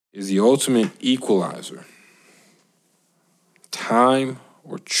is the ultimate equalizer? Time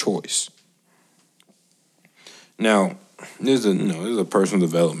or choice? Now, this is a personal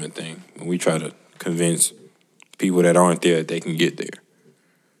development thing. When we try to convince people that aren't there that they can get there.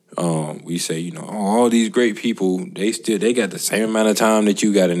 We say, all these great people, they got the same amount of time that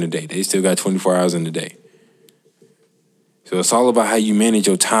you got in the day. They still got 24 hours in the day. So it's all about how you manage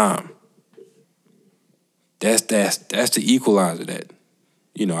your time. That's the equalizer. That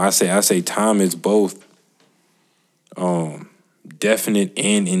I say time is both definite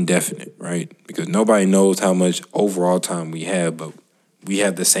and indefinite, right? Because nobody knows how much overall time we have, but we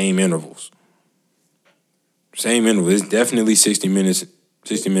have the same intervals. Same interval. It's definitely 60 minutes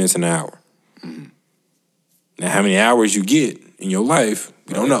an hour. Mm-hmm. Now, how many hours you get in your life,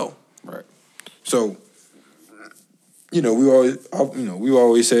 we don't know. Right. So, we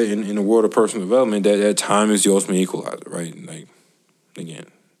always say in the world of personal development that time is the ultimate equalizer, right? Like, again.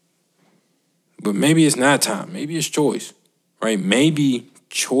 But maybe it's not time. Maybe it's choice, right? Maybe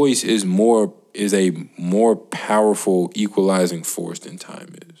choice is a more powerful equalizing force than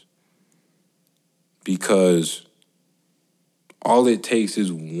time is. Because all it takes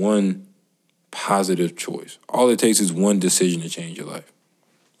is one positive choice. All it takes is one decision to change your life.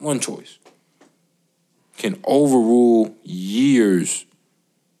 One choice can overrule years,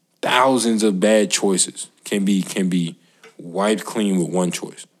 thousands of bad choices can be wiped clean with one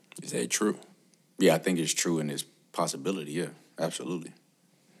choice. Is that true? Yeah, I think it's true in this possibility. Yeah, absolutely.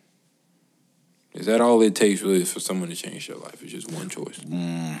 Is that all it takes really for someone to change their life? It's just one choice.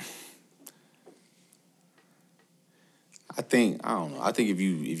 I don't know. I think if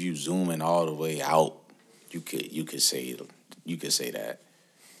you zoom in all the way out, you could say that.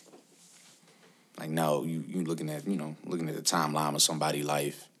 Like, no, you looking at the timeline of somebody's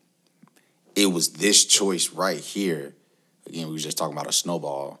life. It was this choice right here. Again, we were just talking about a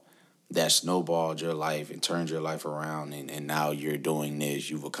snowball. That snowballed your life and turned your life around, and now you're doing this.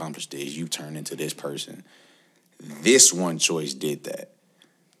 You've accomplished this. You've turned into this person. This one choice did that.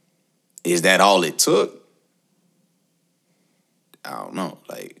 Is that all it took? I don't know.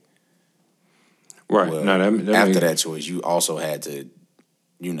 Like, right. Well, that after that choice, you also had to,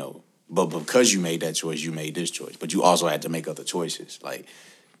 but because you made that choice, you made this choice. But you also had to make other choices. Like,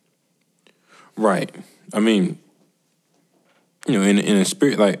 right. I mean, in a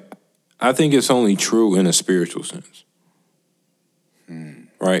spirit, like, I think it's only true in a spiritual sense.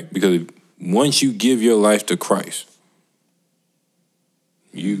 Right? Because once you give your life to Christ,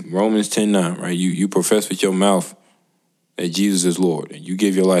 Romans 10:9, right? You profess with your mouth that Jesus is Lord, and you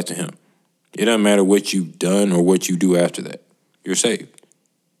give your life to him. It doesn't matter what you've done or what you do after that. You're saved.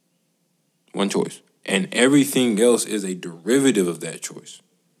 One choice. And everything else is a derivative of that choice.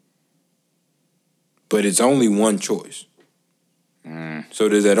 But it's only one choice. So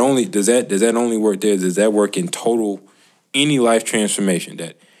does that only work there? Does that work in total any life transformation?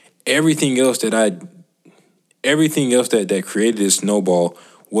 That everything else that created this snowball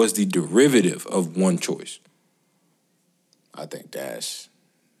was the derivative of one choice. I think that's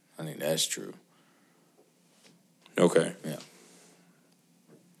true. Okay. Yeah.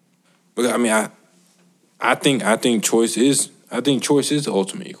 But I mean, I think choice is the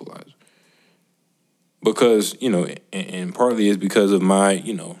ultimate equalizer. Because, and partly it's because of my,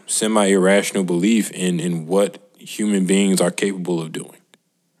 semi-irrational belief in what human beings are capable of doing.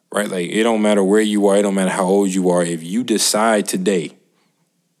 Right? Like, it don't matter where you are, it don't matter how old you are. If you decide today,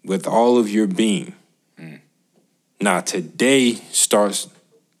 with all of your being, now today starts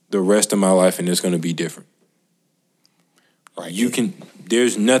the rest of my life and it's going to be different. Right?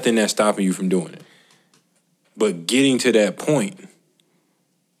 There's nothing that's stopping you from doing it. But getting to that point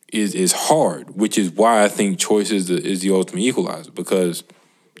is hard, which is why I think choice is the ultimate equalizer, because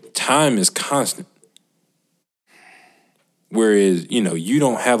time is constant. Whereas, you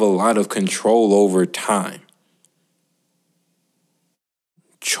don't have a lot of control over time.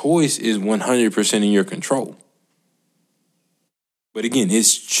 Choice is 100% in your control. But again,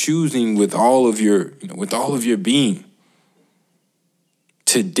 it's choosing with all of your being.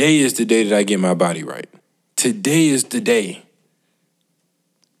 Today is the day that I get my body right. Today is the day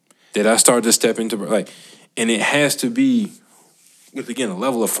that I start to step into, and it has to be with, again, a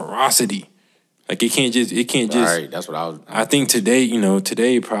level of ferocity. Like, it can't just. Right, that's what I think today,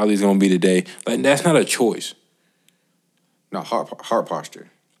 today probably is going to be the day. Like, that's not a choice. No, heart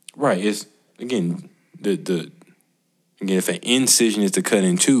posture. Right. It's, again, if an incision is to cut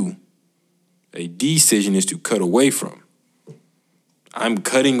into, a decision is to cut away from. I'm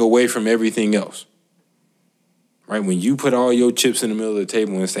cutting away from everything else. Right? When you put all your chips in the middle of the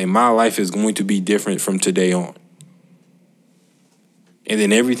table and say, my life is going to be different from today on. and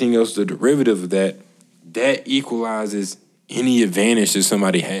then everything else, the derivative of that, that equalizes any advantage that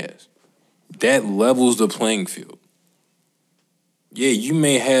somebody has. That levels the playing field. Yeah, you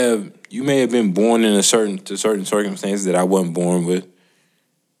may have been born in certain circumstances that I wasn't born with.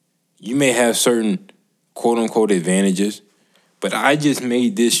 You may have certain quote unquote advantages, but I just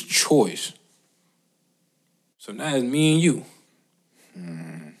made this choice. So now it's me and you.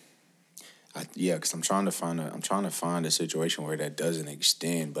 Because I'm trying to find a situation where that doesn't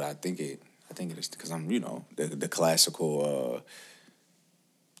extend, but I think it is because I'm the classical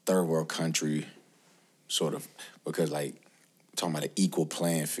third world country sort of, because like talking about an equal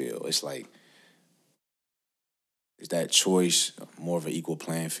playing field, it's like, is that choice more of an equal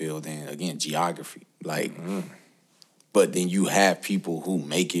playing field than, again, geography? Like, but then you have people who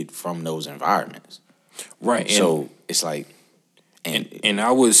make it from those environments, right? So it's like, and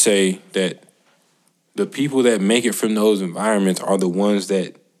I would say that the people that make it from those environments are the ones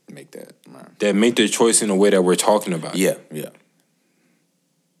that make the choice in a way that we're talking about. Yeah.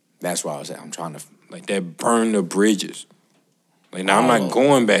 That's why I was saying I'm trying to like that burn the bridges. Like now I'm not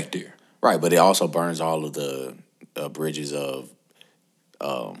going back there. Right, but it also burns all of the bridges of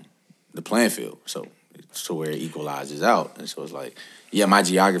the playing field. So where it equalizes out, and so it's like, yeah, my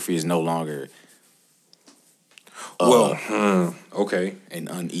geography is no longer okay, an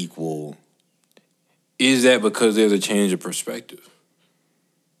unequal. Is that because there's a change of perspective?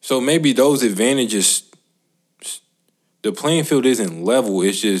 So maybe those advantages, the playing field isn't level.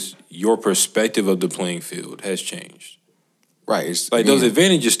 It's just your perspective of the playing field has changed. Right. It's like those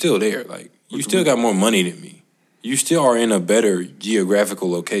advantages still there. Like you still got more money than me. You still are in a better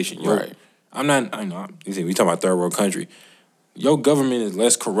geographical location. Right. I know. We talking about third world country. Your government is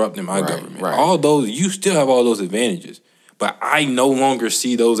less corrupt than my government. Right. All those, you still have all those advantages. But I no longer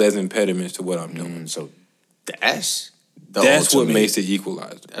see those as impediments to what I'm doing. So that's what makes it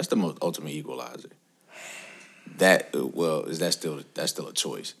equalizer. That's the most ultimate equalizer. That's still a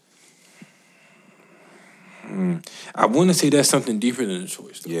choice. I want to say that's something deeper than a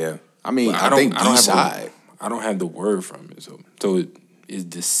choice, though. Yeah. I mean, I think decide. I don't have the word from it. So it is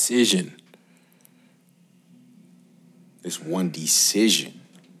decision. It's one decision.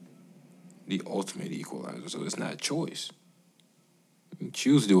 The ultimate equalizer. So it's not choice. You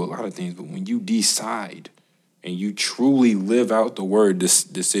choose to do a lot of things, but when you decide and you truly live out the word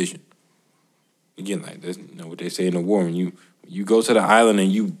decision, again, like that's what they say in the war, when you go to the island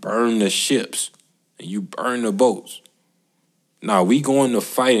and you burn the ships and you burn the boats. Nah, we going to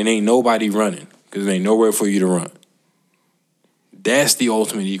fight and ain't nobody running because there ain't nowhere for you to run. That's the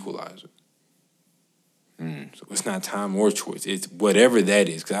ultimate equalizer. So it's not time or choice. It's whatever that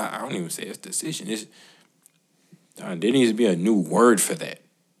is. Because I don't even say it's decision. There needs to be a new word for that.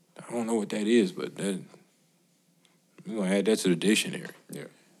 I don't know what that is, but we're going to add that to the dictionary. Yeah.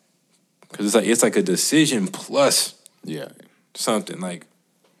 Because it's like a decision plus something. Like,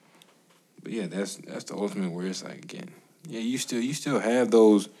 but yeah, that's the ultimate where it's like, again, yeah, you still have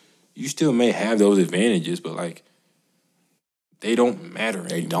those, you still may have those advantages, but like, they don't matter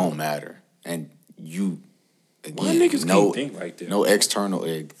anymore. They don't matter. And you, again, why niggas can't think like that? No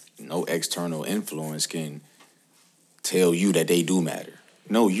external influence can tell you that they do matter.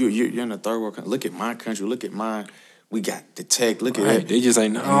 No, you're in a third world country. Look at my country. Look at we got the tech. Look at that. They just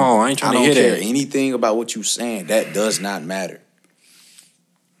like, no, I ain't trying to hear that. I don't care anything about what you saying. That does not matter.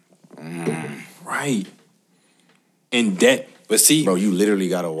 Right. And that, but see, bro, you literally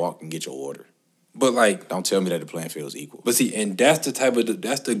gotta walk and get your order. But like, don't tell me that the playing field is equal. But see, and that's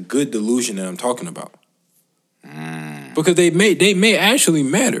the good delusion that I'm talking about. Because they may actually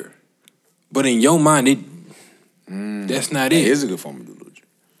matter, but in your mind, that's not it. It is a good form of delusion,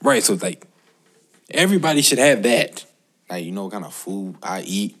 right? So like, everybody should have that. Like, you know what kind of food I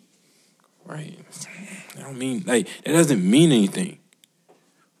eat, right? I don't mean like that doesn't mean anything.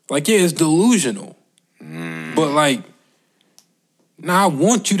 Like, yeah, it's delusional, but like, now I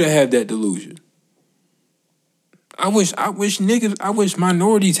want you to have that delusion. I wish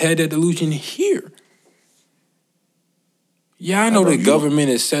minorities had that delusion here. Yeah, I know the government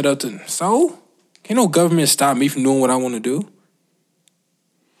is set up to, so? Can't no government stop me from doing what I want to do?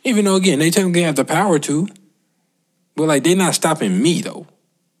 Even though, again, they technically have the power to. But, like, they're not stopping me, though.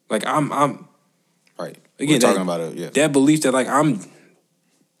 Like, I'm right. Again, we're talking about it, yeah. That belief that, like,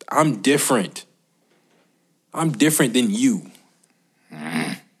 I'm different. I'm different than you.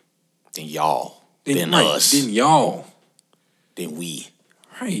 Than y'all. Than us. Than y'all. Than we.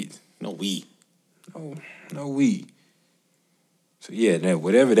 Right. No, we. No, we. So yeah,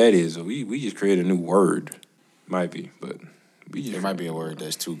 whatever that is, we just create a new word. Might be, but it might be a word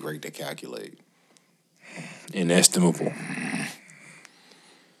that's too great to calculate. Inestimable.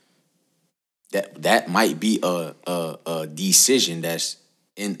 That might be a decision that's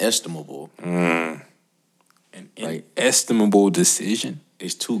inestimable. An Right. inestimable decision.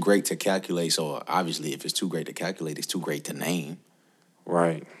 It's too great to calculate. So obviously, if it's too great to calculate, it's too great to name.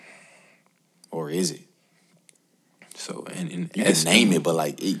 Right. Or is it? So You can name it, but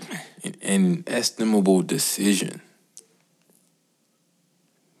like an inestimable decision.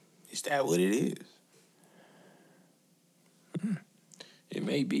 Is that what it is? It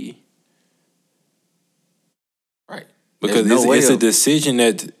may be. Right. Because it's a decision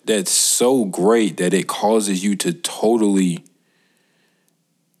that's so great that it causes you to totally.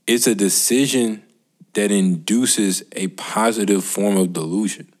 It's a decision that induces a positive form of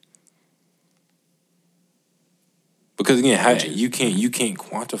delusion. Because again, you can't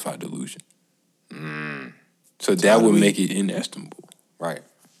quantify delusion. So that would make it inestimable. Right.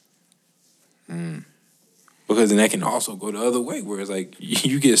 Because then that can also go the other way, where it's like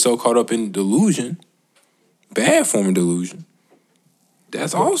you get so caught up in delusion, bad form of delusion,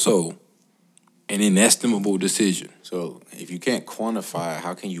 that's also an inestimable decision. So if you can't quantify it,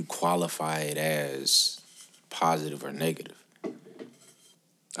 how can you qualify it as positive or negative?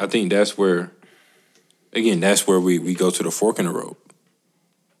 I think that's where, again, we go to the fork in the road.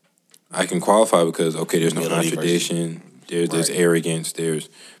 I can qualify because, okay, there's no contradiction, there's arrogance,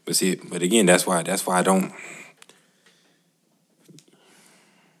 but again, that's why I don't.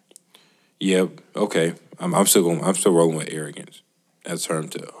 Yep. Okay. I'm still rolling with arrogance. That's term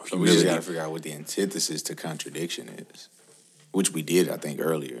to humility. So we just got to figure out what the antithesis to contradiction is, which we did, I think,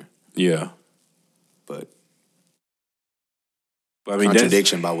 earlier. Yeah. But I mean,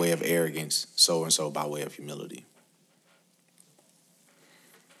 contradiction by way of arrogance, so and so by way of humility.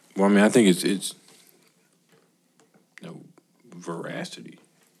 Well, I mean, I think it's veracity.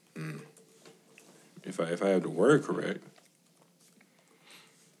 If I have the word correct.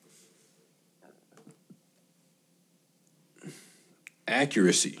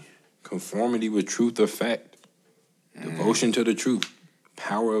 Accuracy, conformity with truth or fact, devotion to the truth,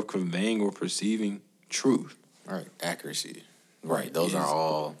 power of conveying or perceiving truth. Right, accuracy. Right, those are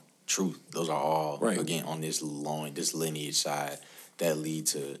all truth. Those are all, again, on this lineage side that lead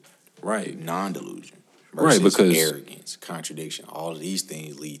to non-delusion. Versus because arrogance, contradiction, all of these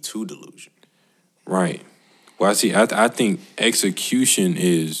things lead to delusion. Right. Well, I think execution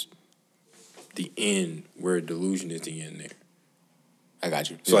is the end where delusion is the end there. I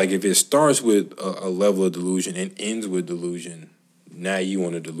got you. So, like, if it starts with a level of delusion and ends with delusion, now you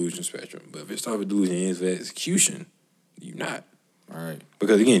on a delusion spectrum. But if it starts with delusion and ends with execution, you're not. All right.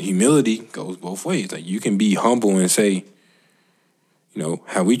 Because, again, humility goes both ways. Like, you can be humble and say,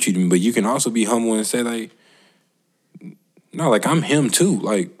 how we treat him, but you can also be humble and say, like, no, like, I'm him too.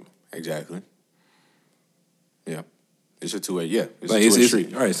 Like, exactly. Yeah. It's a two-way, It's like, a two-way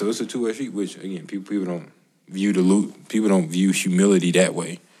street. All right, so it's a two-way street, which, again, people don't view humility that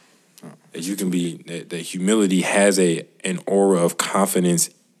way. That you can be that humility has an aura of confidence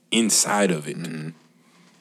inside of it.